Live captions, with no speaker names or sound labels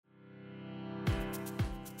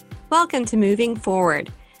Welcome to Moving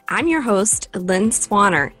Forward. I'm your host, Lynn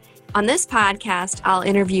Swanner. On this podcast, I'll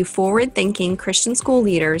interview forward-thinking Christian school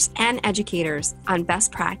leaders and educators on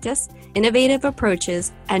best practice, innovative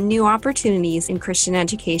approaches, and new opportunities in Christian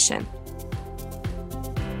education.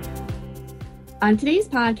 On today's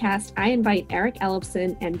podcast, I invite Eric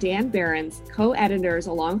Ellefson and Dan Behrens, co-editors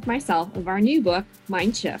along with myself of our new book,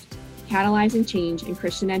 Mindshift, Catalyzing Change in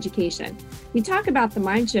Christian Education. We talk about the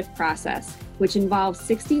Mindshift process, which involves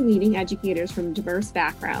 60 leading educators from diverse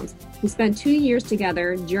backgrounds who spent 2 years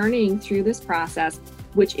together journeying through this process,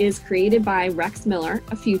 which is created by Rex Miller,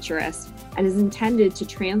 a futurist, and is intended to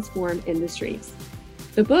transform industries.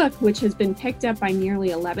 The book, which has been picked up by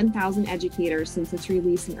nearly 11,000 educators since its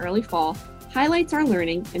release in early fall, highlights our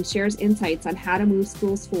learning and shares insights on how to move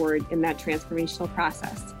schools forward in that transformational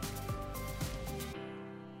process.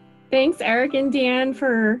 Thanks, Eric and Dan,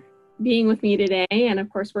 for being with me today. And of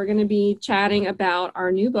course, we're going to be chatting about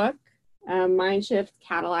our new book, Mindshift,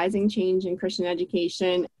 Catalyzing Change in Christian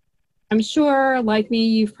Education. I'm sure, like me,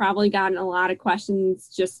 you've probably gotten a lot of questions,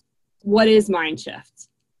 just what is Mindshift?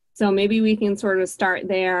 So maybe we can sort of start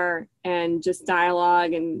there and just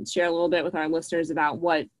dialogue and share a little bit with our listeners about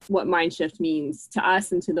what Mindshift means to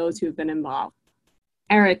us and to those who have been involved.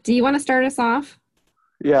 Eric, do you want to start us off?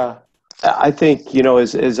 Yeah. I think,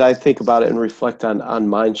 as I think about it and reflect on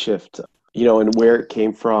Mindshift, and where it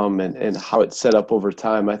came from and how it's set up over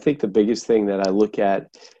time, I think the biggest thing that I look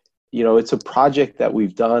at, it's a project that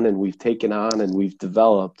we've done and we've taken on and we've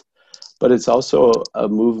developed, but it's also a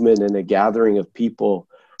movement and a gathering of people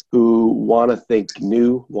who want to think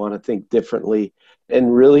new, want to think differently,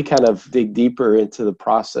 and really kind of dig deeper into the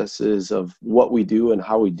processes of what we do and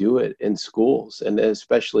how we do it in schools, and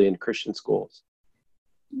especially in Christian schools.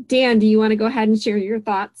 Dan, do you want to go ahead and share your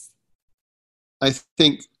thoughts? I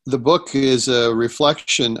think the book is a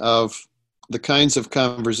reflection of the kinds of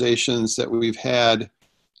conversations that we've had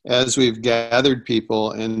as we've gathered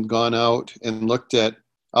people and gone out and looked at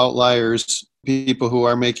outliers, people who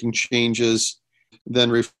are making changes, then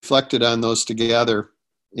reflected on those together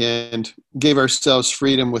and gave ourselves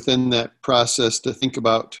freedom within that process to think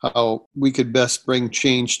about how we could best bring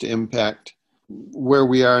change to impact where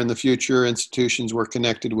we are in the future, institutions we're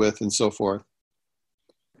connected with, and so forth.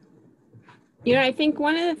 I think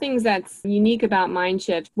one of the things that's unique about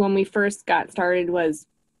Mindshift when we first got started was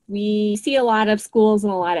we see a lot of schools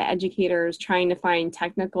and a lot of educators trying to find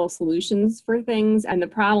technical solutions for things, and the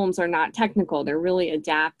problems are not technical, they're really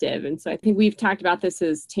adaptive. And so I think we've talked about this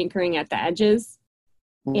as tinkering at the edges.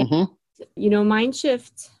 Mm-hmm. And,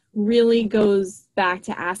 Mindshift really goes back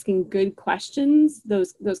to asking good questions,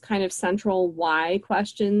 those kind of central why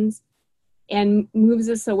questions, and moves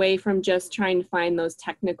us away from just trying to find those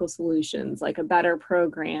technical solutions, like a better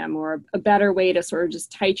program or a better way to sort of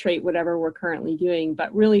just titrate whatever we're currently doing,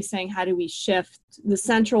 but really saying, how do we shift the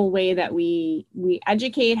central way that we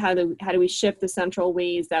educate? How do we shift the central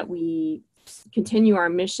ways that we continue our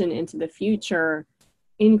mission into the future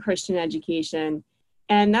in Christian education?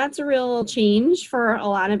 And that's a real change for a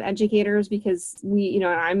lot of educators because and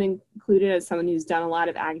I'm included as someone who's done a lot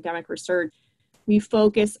of academic research. We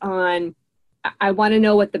focus on, I want to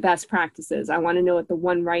know what the best practice is. I want to know what the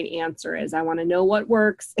one right answer is. I want to know what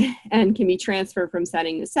works and can be transferred from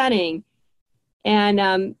setting to setting.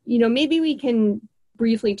 And, maybe we can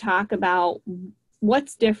briefly talk about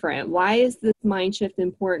what's different. Why is this Mindshift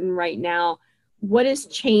important right now? What has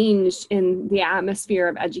changed in the atmosphere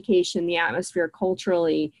of education, the atmosphere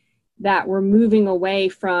culturally, that we're moving away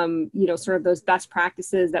from, sort of those best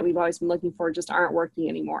practices that we've always been looking for just aren't working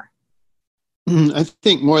anymore? I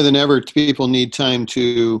think more than ever, people need time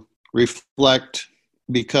to reflect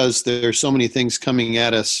because there's so many things coming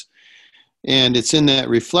at us. And it's in that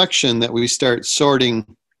reflection that we start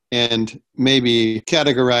sorting and maybe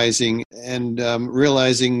categorizing and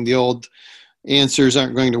realizing the old answers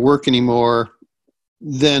aren't going to work anymore.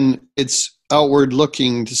 Then it's outward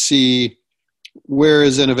looking to see where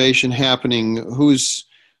is innovation happening, who's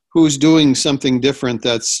doing something different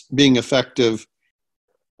that's being effective.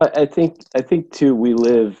 I think too, we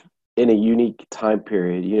live in a unique time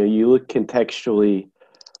period. You look contextually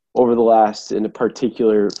over the last, in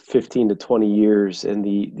particular, 15 to 20 years and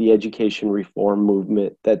the education reform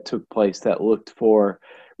movement that took place that looked for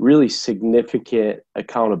really significant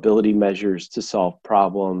accountability measures to solve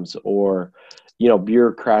problems or,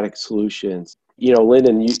 bureaucratic solutions.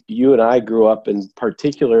 Lyndon, you and I grew up in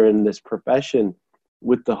particular in this profession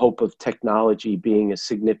with the hope of technology being a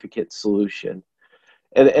significant solution.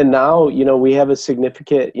 And now, we have a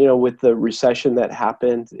significant, with the recession that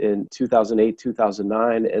happened in 2008,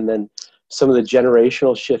 2009, and then some of the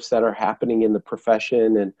generational shifts that are happening in the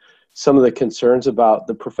profession and some of the concerns about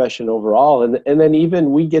the profession overall. And then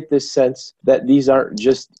even we get this sense that these aren't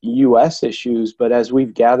just U.S. issues, but as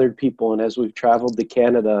we've gathered people and as we've traveled to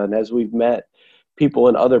Canada and as we've met people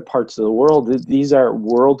in other parts of the world, these are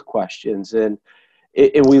world questions. And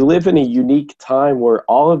we live in a unique time where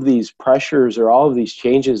all of these pressures or all of these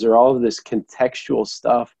changes or all of this contextual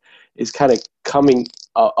stuff is kind of coming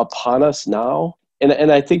upon us now.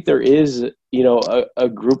 And I think there is, a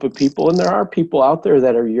group of people, and there are people out there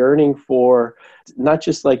that are yearning for not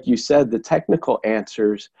just, like you said, the technical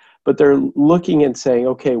answers, but they're looking and saying,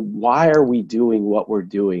 okay, why are we doing what we're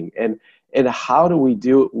doing? And how do we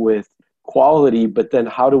do it with quality, but then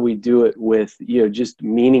how do we do it with, just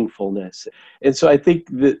meaningfulness? And so I think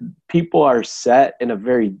that people are set in a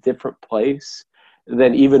very different place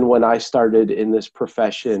than even when I started in this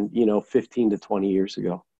profession, 15 to 20 years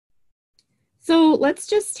ago. So let's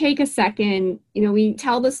just take a second. We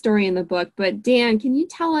tell the story in the book, but Dan, can you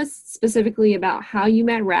tell us specifically about how you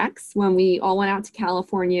met Rex when we all went out to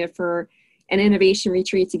California for an innovation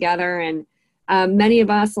retreat together? And many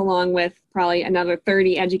of us, along with probably another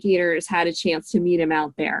 30 educators, had a chance to meet him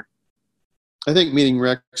out there. I think meeting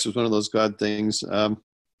Rex was one of those God things.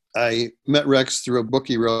 I met Rex through a book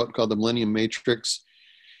he wrote called The Millennium Matrix,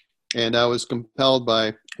 and I was compelled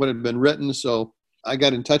by what had been written, so I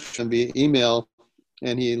got in touch with him via email,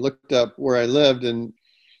 and he looked up where I lived and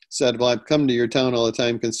said, well, I've come to your town all the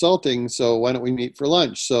time consulting, so why don't we meet for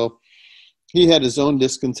lunch? So he had his own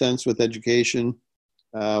discontents with education.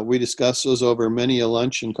 We discussed those over many a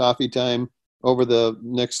lunch and coffee time over the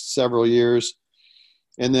next several years.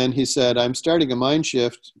 And then he said, I'm starting a mind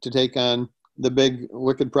shift to take on the big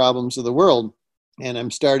wicked problems of the world. And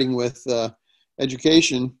I'm starting with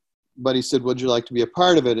education. But he said, would you like to be a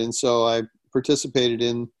part of it? And so I participated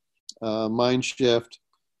in Mind Shift.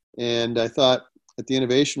 And I thought at the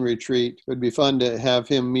innovation retreat, it would be fun to have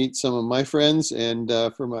him meet some of my friends and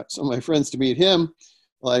for some of my friends to meet him,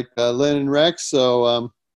 like Lynn and Rex.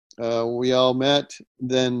 So we all met.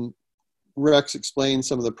 Then Rex explained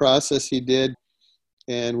some of the process he did.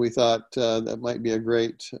 And we thought that might be a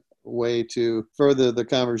great way to further the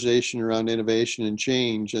conversation around innovation and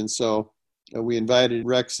change. And so we invited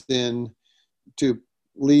Rex in to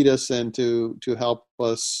lead us and to help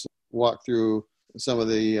us walk through some of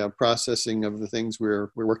the processing of the things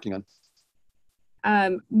we're working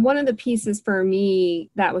on. One of the pieces for me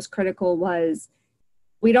that was critical was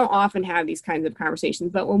we don't often have these kinds of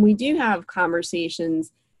conversations, but when we do have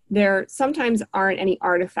conversations, there sometimes aren't any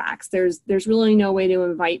artifacts. There's really no way to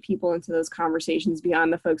invite people into those conversations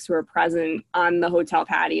beyond the folks who are present on the hotel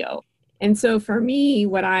patio. And so for me,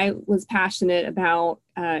 what I was passionate about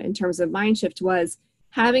in terms of Mindshift was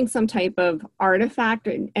having some type of artifact,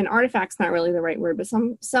 and artifact's not really the right word, but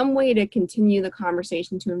some way to continue the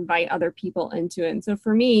conversation to invite other people into it. And so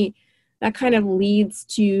for me, that kind of leads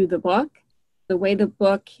to the book. The way the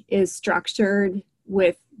book is structured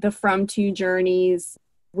with the from to journeys,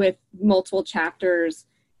 with multiple chapters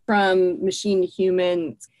from machine to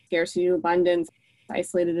human, scarcity to abundance,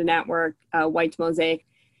 isolated to network, white to mosaic.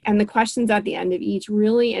 And the questions at the end of each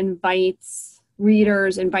really invites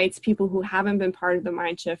readers, invites people who haven't been part of the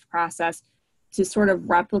Mindshift process to sort of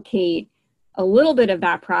replicate a little bit of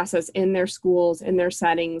that process in their schools, in their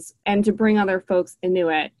settings, and to bring other folks into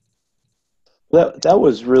it. That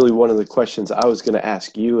was really one of the questions I was going to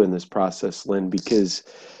ask you in this process, Lynn, because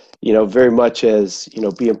very much as,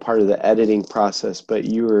 being part of the editing process, but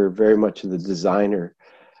you were very much the designer.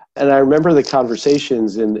 And I remember the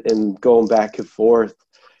conversations and going back and forth,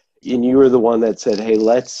 and you were the one that said, hey,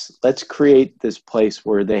 let's create this place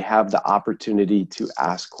where they have the opportunity to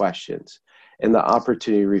ask questions and the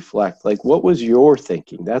opportunity to reflect. Like, what was your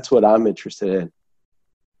thinking? That's what I'm interested in.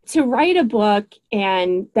 To write a book,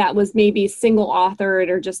 and that was maybe single authored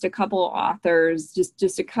or just a couple authors,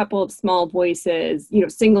 just a couple of small voices,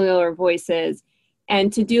 singular voices,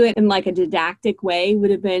 and to do it in like a didactic way would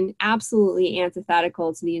have been absolutely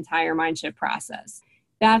antithetical to the entire Mindshift process.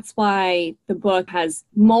 That's why the book has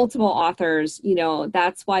multiple authors,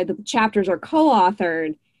 that's why the chapters are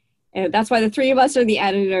co-authored, and that's why the three of us are the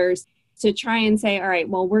editors, to try and say, all right,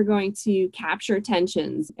 well, we're going to capture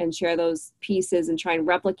tensions and share those pieces and try and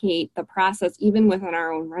replicate the process even within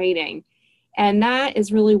our own writing. And that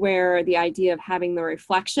is really where the idea of having the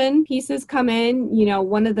reflection pieces come in.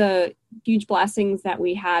 One of the huge blessings that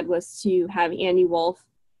we had was to have Andy Wolf,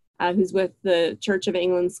 who's with the Church of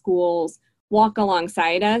England Schools, walk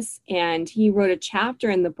alongside us. And he wrote a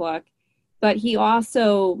chapter in the book, but he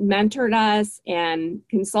also mentored us and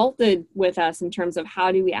consulted with us in terms of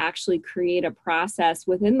how do we actually create a process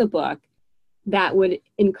within the book that would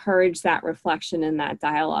encourage that reflection and that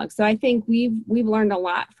dialogue. So I think we've learned a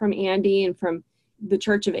lot from Andy and from the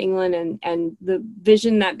Church of England and the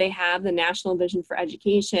vision that they have, the national vision for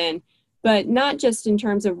education, but not just in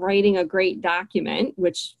terms of writing a great document,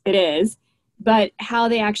 which it is, but how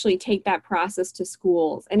they actually take that process to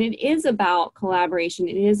schools. And it is about collaboration.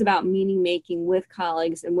 It is about meaning making with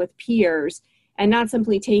colleagues and with peers, and not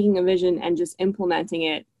simply taking a vision and just implementing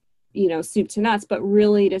it, soup to nuts, but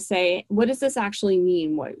really to say, what does this actually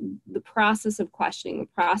mean? What the process of questioning, the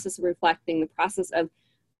process of reflecting, the process of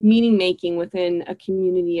meaning making within a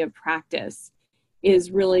community of practice is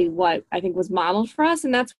really what I think was modeled for us.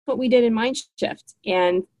 And that's what we did in Mindshift.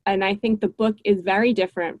 And I think the book is very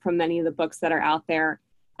different from many of the books that are out there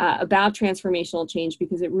about transformational change,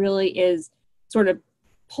 because it really is sort of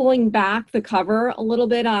pulling back the cover a little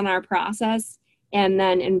bit on our process and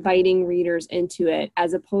then inviting readers into it,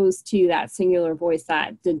 as opposed to that singular voice,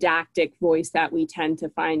 that didactic voice that we tend to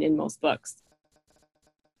find in most books.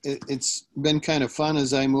 It's been kind of fun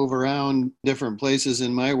as I move around different places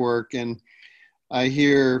in my work, and I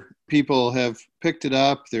hear people have picked it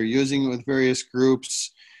up. They're using it with various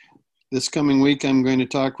groups. This coming week, I'm going to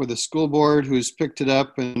talk with a school board who's picked it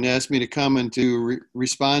up and asked me to come and to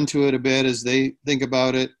respond to it a bit as they think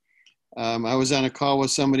about it. I was on a call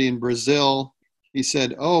with somebody in Brazil. He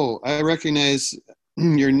said, "Oh, I recognize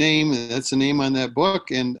your name. That's the name on that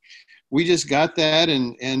book." And we just got that,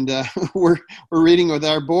 and we're reading with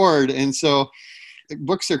our board. And so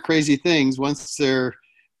books are crazy things. Once they're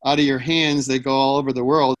out of your hands, they go all over the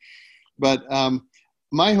world. But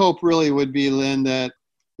my hope really would be, Lynn, that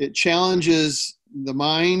it challenges the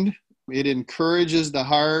mind. It encourages the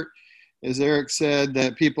heart. As Eric said,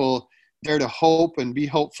 that people dare to hope and be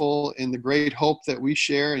hopeful in the great hope that we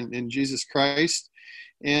share in Jesus Christ,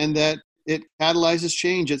 and that it catalyzes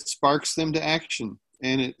change. It sparks them to action,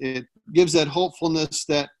 and it gives that hopefulness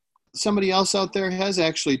that somebody else out there has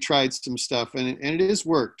actually tried some stuff, and it has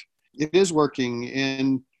worked. It is working,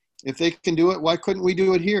 and if they can do it, why couldn't we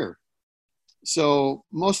do it here? So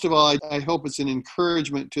most of all, I hope it's an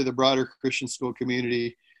encouragement to the broader Christian school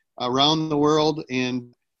community around the world,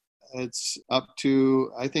 and it's up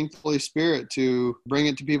to, I think, the Holy Spirit to bring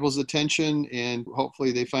it to people's attention, and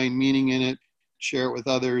hopefully they find meaning in it, share it with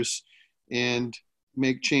others, and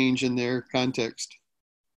make change in their context.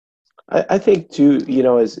 I think too,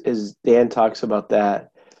 as Dan talks about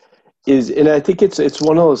that, and I think it's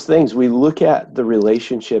one of those things. We look at the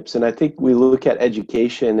relationships, and I think we look at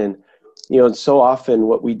education, and and so often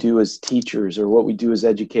what we do as teachers, or what we do as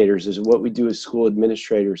educators, is what we do as school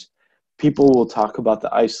administrators. People will talk about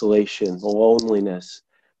the isolation, the loneliness.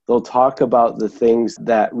 They'll talk about the things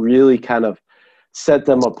that really kind of set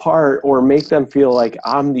them apart, or make them feel like,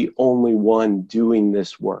 I'm the only one doing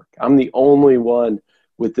this work. I'm the only one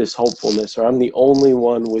with this hopefulness, or I'm the only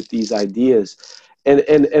one with these ideas.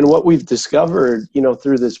 And what we've discovered,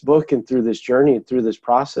 through this book and through this journey and through this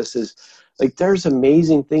process is, like, there's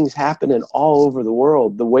amazing things happening all over the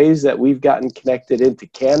world. The ways that we've gotten connected into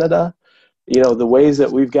Canada, the ways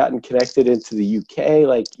that we've gotten connected into the UK,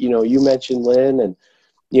 like, you mentioned, Lynn, and,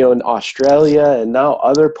 in Australia, and now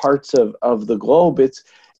other parts of the globe.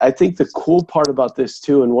 I think the cool part about this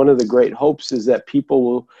too, and one of the great hopes, is that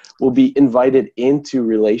people will be invited into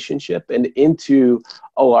relationship and into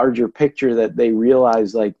a larger picture, that they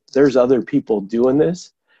realize, like, there's other people doing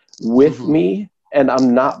this with me, and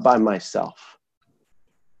I'm not by myself.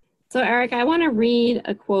 So Eric, I want to read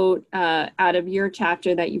a quote out of your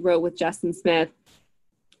chapter that you wrote with Justin Smith.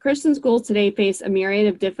 Christian schools today face a myriad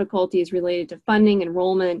of difficulties related to funding,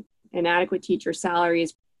 enrollment, inadequate teacher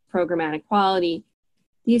salaries, programmatic quality.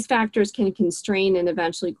 These factors can constrain and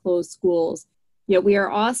eventually close schools. Yet we are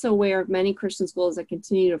also aware of many Christian schools that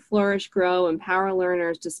continue to flourish, grow, empower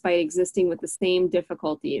learners despite existing with the same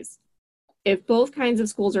difficulties. If both kinds of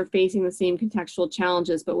schools are facing the same contextual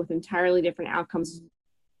challenges, but with entirely different outcomes,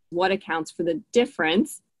 what accounts for the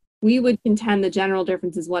difference? We would contend the general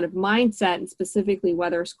difference is one of mindset, and specifically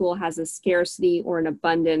whether a school has a scarcity or an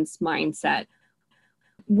abundance mindset.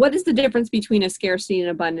 What is the difference between a scarcity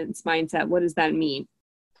and abundance mindset? What does that mean?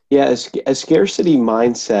 Yeah, a scarcity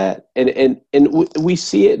mindset, and we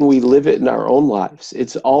see it and we live it in our own lives.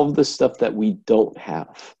 It's all of the stuff that we don't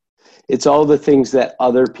have. It's all the things that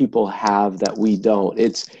other people have that we don't.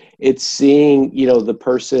 It's seeing, the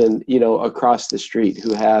person, across the street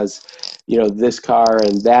who has, this car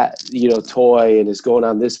and that, toy, and is going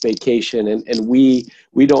on this vacation, and we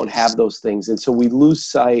don't have those things. And so we lose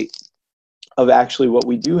sight of actually what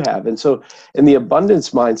we do have. And so, and the abundance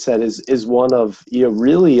mindset is one of,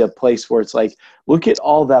 really a place where it's like, look at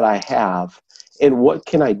all that I have and what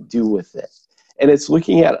can I do with it? And it's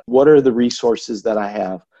looking at what are the resources that I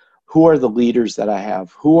have? Who are the leaders that I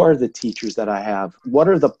have? Who are the teachers that I have? What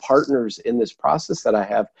are the partners in this process that I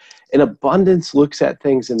have? And abundance looks at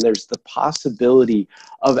things, and there's the possibility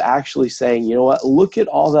of actually saying, you know what, look at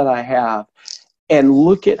all that I have, and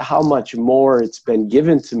look at how much more it's been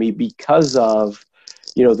given to me because of,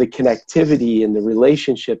 you know, the connectivity and the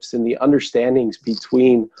relationships and the understandings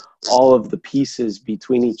between all of the pieces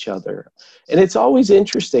between each other. And it's always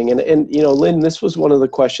interesting. And you know, Lynn, this was one of the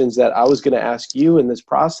questions that I was going to ask you in this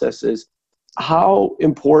process is, how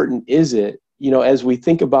important is it, you know, as we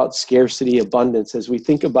think about scarcity, abundance, as we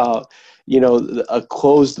think about, you know, a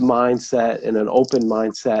closed mindset and an open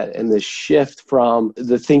mindset, and the shift from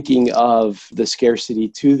the thinking of the scarcity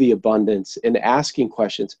to the abundance and asking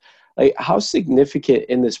questions, like how significant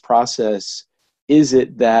in this process is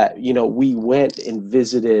it that, you know, we went and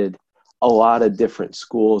visited a lot of different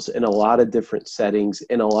schools in a lot of different settings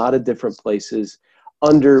in a lot of different places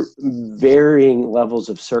under varying levels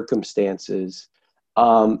of circumstances,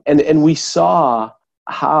 and we saw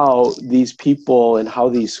how these people and how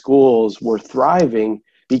these schools were thriving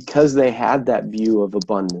because they had that view of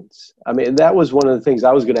abundance. I mean, that was one of the things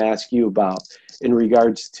I was going to ask you about in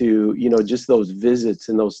regards to, you know, just those visits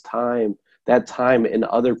and that time in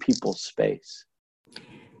other people's space.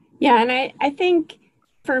 Yeah, and I think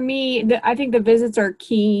for me, I think the visits are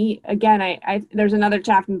key. Again, I there's another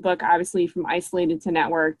chapter in the book, obviously, from isolated to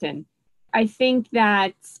networked. And I think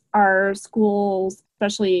that our schools,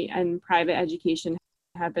 especially in private education,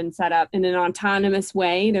 have been set up in an autonomous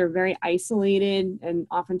way. They're very isolated and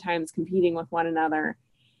oftentimes competing with one another.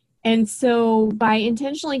 And so by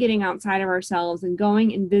intentionally getting outside of ourselves and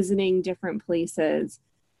going and visiting different places,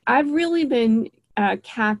 I've really been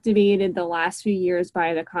captivated the last few years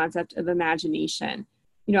by the concept of imagination.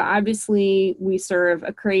 You know, obviously we serve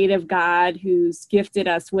a creative God who's gifted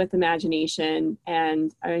us with imagination.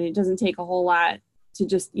 And I mean, it doesn't take a whole lot to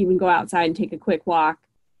just even go outside and take a quick walk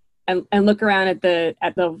and look around at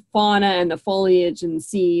the fauna and the foliage and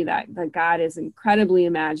see that God is incredibly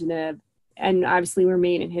imaginative. And obviously we're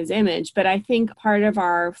made in his image. But I think part of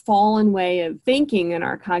our fallen way of thinking and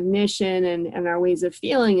our cognition and our ways of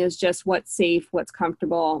feeling is just what's safe, what's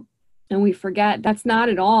comfortable. And we forget that's not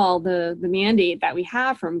at all the mandate that we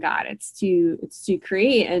have from God. It's to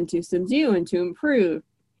create and to subdue and to improve.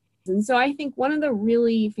 And so I think one of the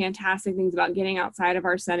really fantastic things about getting outside of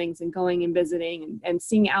our settings and going and visiting and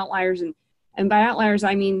seeing outliers, and by outliers,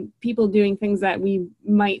 I mean people doing things that we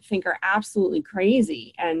might think are absolutely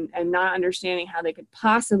crazy and not understanding how they could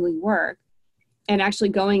possibly work, and actually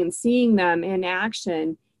going and seeing them in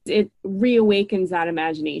action, it reawakens that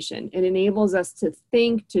imagination. It enables us to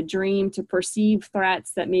think, to dream, to perceive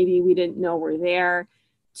threats that maybe we didn't know were there,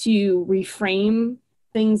 to reframe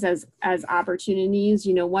things as opportunities.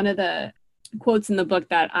 You know, one of the quotes in the book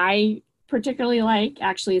that I particularly like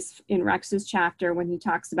actually is in Rex's chapter when he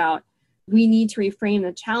talks about we need to reframe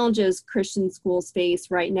the challenges Christian schools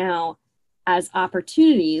face right now as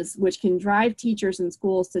opportunities, which can drive teachers and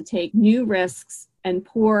schools to take new risks and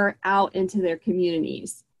pour out into their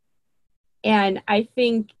communities. And I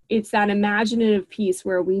think it's that imaginative piece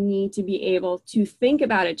where we need to be able to think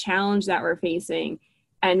about a challenge that we're facing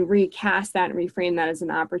and recast that and reframe that as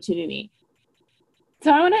an opportunity.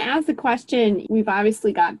 So I want to ask the question, we've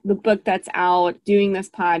obviously got the book that's out, doing this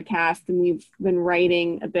podcast, and we've been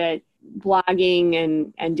writing a bit,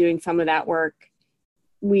 blogging and doing some of that work.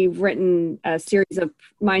 We've written a series of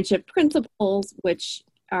Mindshift principles, which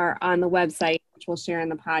are on the website, which we'll share in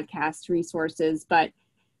the podcast resources. But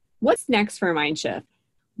what's next for Mindshift?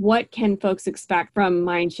 What can folks expect from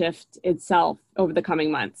Mindshift itself over the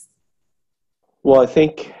coming months? Well, I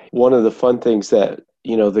think one of the fun things that,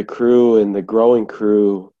 you know, the crew and the growing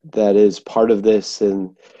crew that is part of this,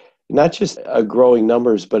 and not just a growing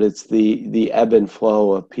numbers, but it's the ebb and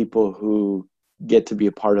flow of people who get to be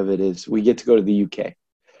a part of it, is we get to go to the UK,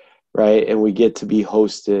 right? And we get to be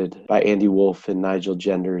hosted by Andy Wolf and Nigel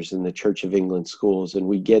Genders in the Church of England schools. And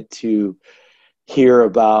we get to hear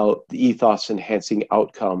about the ethos enhancing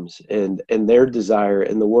outcomes and their desire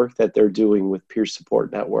and the work that they're doing with peer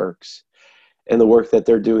support networks and the work that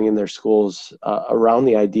they're doing in their schools around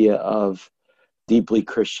the idea of deeply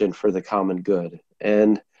Christian for the common good.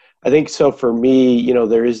 And I think so for me, you know,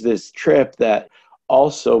 there is this trip that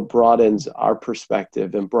also broadens our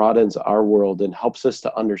perspective and broadens our world and helps us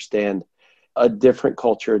to understand a different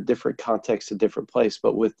culture, a different context, a different place,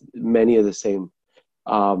 but with many of the same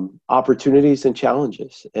opportunities and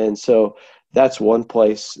challenges. And so that's one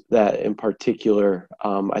place that in particular,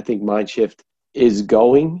 I think Mindshift is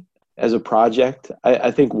going as a project.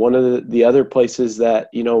 I think one of the other places that,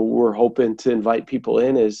 you know, we're hoping to invite people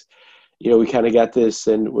in is we kind of got this,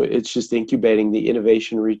 and it's just incubating the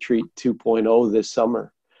Innovation Retreat 2.0 this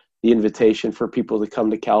summer. The invitation for people to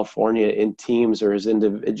come to California in teams or as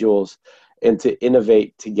individuals and to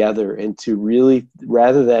innovate together and to really,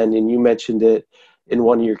 rather than, and you mentioned it in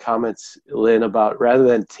one of your comments, Lynn, about rather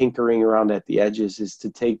than tinkering around at the edges, is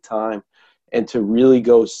to take time and to really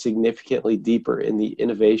go significantly deeper in the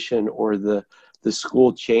innovation or the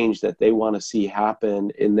school change that they want to see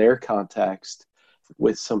happen in their context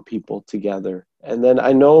with some people together. And then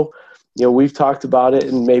I know, we've talked about it,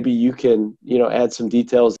 and maybe you can, add some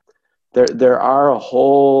details. There are a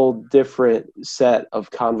whole different set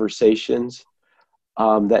of conversations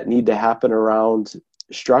that need to happen around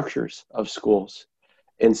structures of schools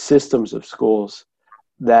and systems of schools,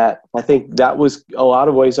 that I think that was a lot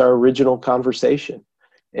of ways our original conversation.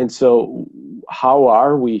 And so how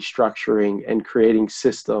are we structuring and creating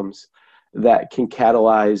systems that can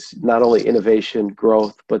catalyze not only innovation,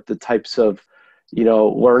 growth, but the types of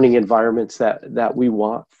learning environments that we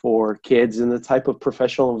want for kids and the type of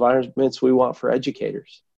professional environments we want for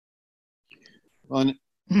educators? Well,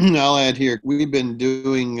 I'll add here, we've been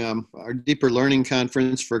doing our Deeper Learning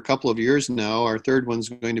Conference for a couple of years now. Our third one's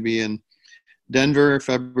going to be in Denver,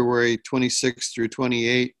 February 26th through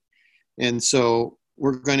 28th. And so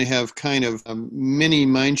we're going to have kind of mini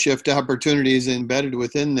mind shift opportunities embedded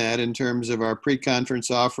within that in terms of our pre-conference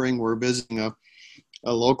offering. We're visiting a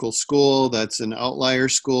local school that's an outlier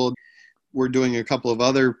school. We're doing a couple of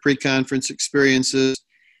other pre-conference experiences.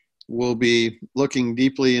 We'll be looking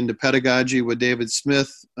deeply into pedagogy with David Smith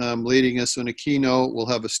leading us on a keynote. We'll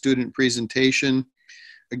have a student presentation,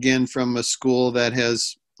 again, from a school that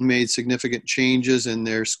has made significant changes in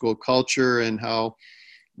their school culture and how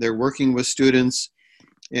they're working with students.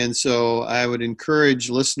 And so I would encourage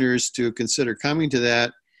listeners to consider coming to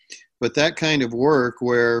that. But that kind of work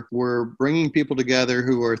where we're bringing people together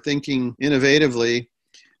who are thinking innovatively,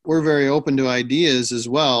 we're very open to ideas as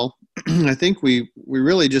well. I think we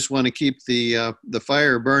really just want to keep the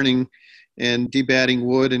fire burning and keep adding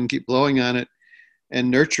wood and keep blowing on it and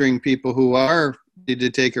nurturing people who are ready to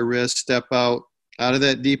take a risk, step out of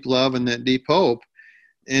that deep love and that deep hope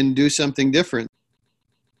and do something different.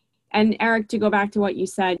 And Eric, to go back to what you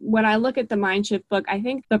said, when I look at the Mindshift book, I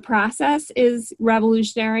think the process is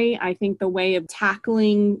revolutionary. I think the way of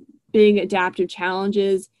tackling big adaptive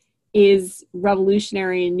challenges is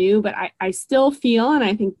revolutionary and new, but I still feel, and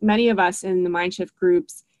I think many of us in the Mindshift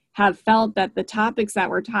groups have felt, that the topics that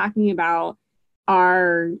we're talking about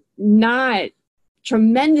are not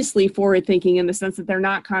tremendously forward-thinking in the sense that they're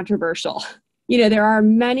not controversial. There are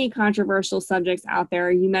many controversial subjects out there.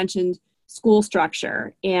 You mentioned school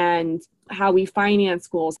structure and how we finance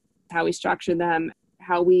schools, how we structure them,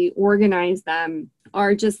 how we organize them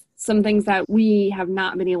are just some things that we have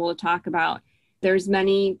not been able to talk about. There's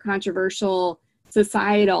many controversial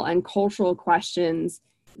societal and cultural questions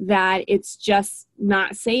that it's just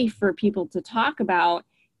not safe for people to talk about.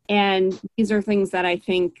 And these are things that I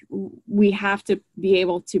think we have to be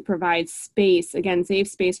able to provide space, again, safe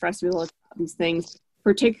space for us to be able to talk about these things,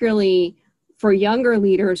 particularly for younger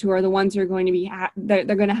leaders who are the ones who are going to be, they're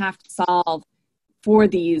going to have to solve for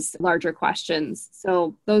these larger questions.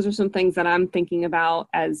 So those are some things that I'm thinking about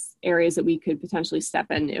as areas that we could potentially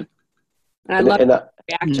step into. And I love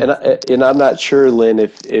reaction. And I'm not sure, Lynn,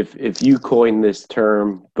 if you coined this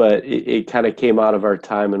term, but it kind of came out of our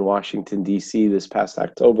time in Washington, D.C. this past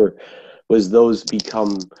October, was those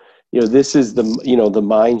become, this is the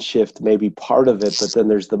mind shift, maybe part of it, but then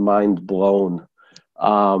there's the mind blown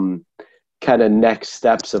kind of next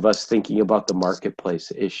steps of us thinking about the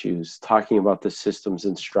marketplace issues, talking about the systems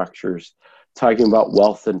and structures, talking about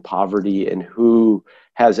wealth and poverty and who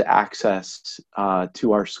has access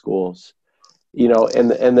to our schools,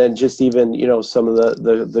 and then just even, some of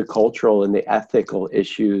the cultural and the ethical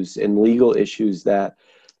issues and legal issues that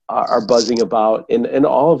are buzzing about in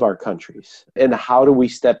all of our countries. And how do we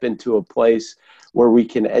step into a place where we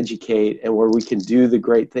can educate and where we can do the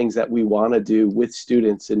great things that we want to do with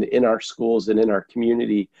students and in our schools and in our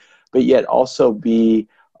community, but yet also be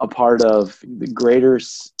a part of the greater,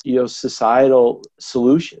 societal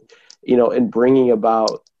solution, and bringing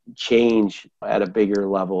about change at a bigger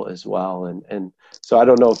level as well. And so I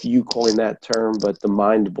don't know if you coined that term, but the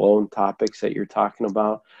mind blown topics that you're talking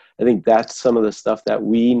about, I think that's some of the stuff that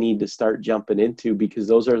we need to start jumping into, because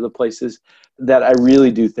those are the places that I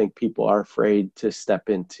really do think people are afraid to step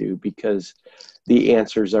into, because the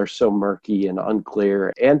answers are so murky and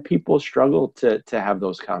unclear, and people struggle to have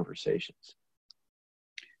those conversations.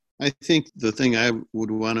 I think the thing I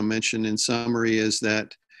would want to mention in summary is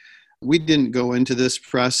that we didn't go into this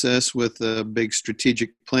process with a big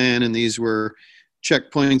strategic plan, and these were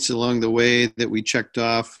checkpoints along the way that we checked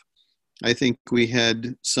off. I think we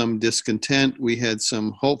had some discontent. We had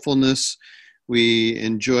some hopefulness. We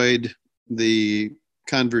enjoyed the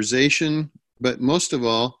conversation. But most of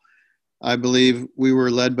all, I believe we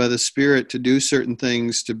were led by the Spirit to do certain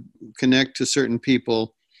things, to connect to certain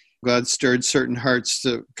people. God stirred certain hearts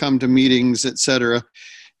to come to meetings, etc.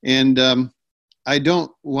 And I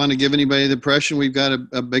don't want to give anybody the impression we've got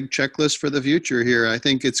a big checklist for the future here. I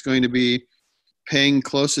think it's going to be paying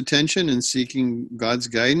close attention and seeking God's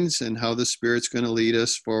guidance and how the Spirit's going to lead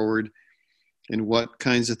us forward and what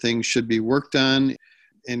kinds of things should be worked on,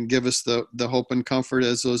 and give us the hope and comfort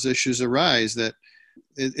as those issues arise. That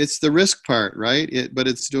it's the risk part, right? But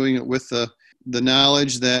it's doing it with the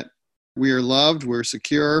knowledge that we are loved, we're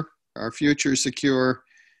secure, our future is secure,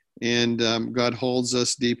 and God holds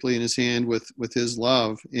us deeply in his hand with his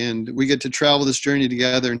love. And we get to travel this journey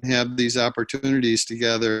together and have these opportunities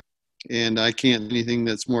together. And I can't anything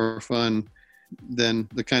that's more fun than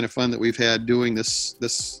the kind of fun that we've had doing this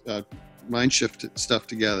Mindshift stuff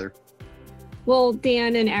together. Well,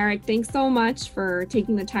 Dan and Eric, thanks so much for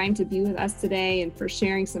taking the time to be with us today and for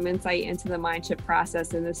sharing some insight into the Mindshift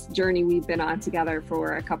process and this journey we've been on together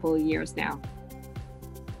for a couple of years now.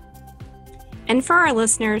 And for our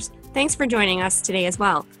listeners, thanks for joining us today as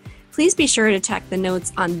well. Please be sure to check the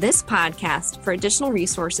notes on this podcast for additional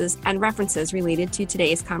resources and references related to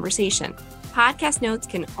today's conversation. Podcast notes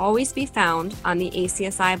can always be found on the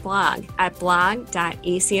ACSI blog at blog.acsi.org.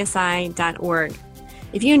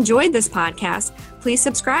 If you enjoyed this podcast, please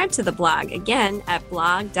subscribe to the blog again at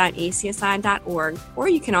blog.acsi.org, or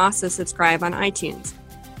you can also subscribe on iTunes.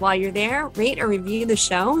 While you're there, rate or review the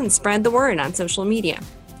show and spread the word on social media.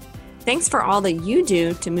 Thanks for all that you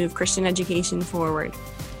do to move Christian education forward.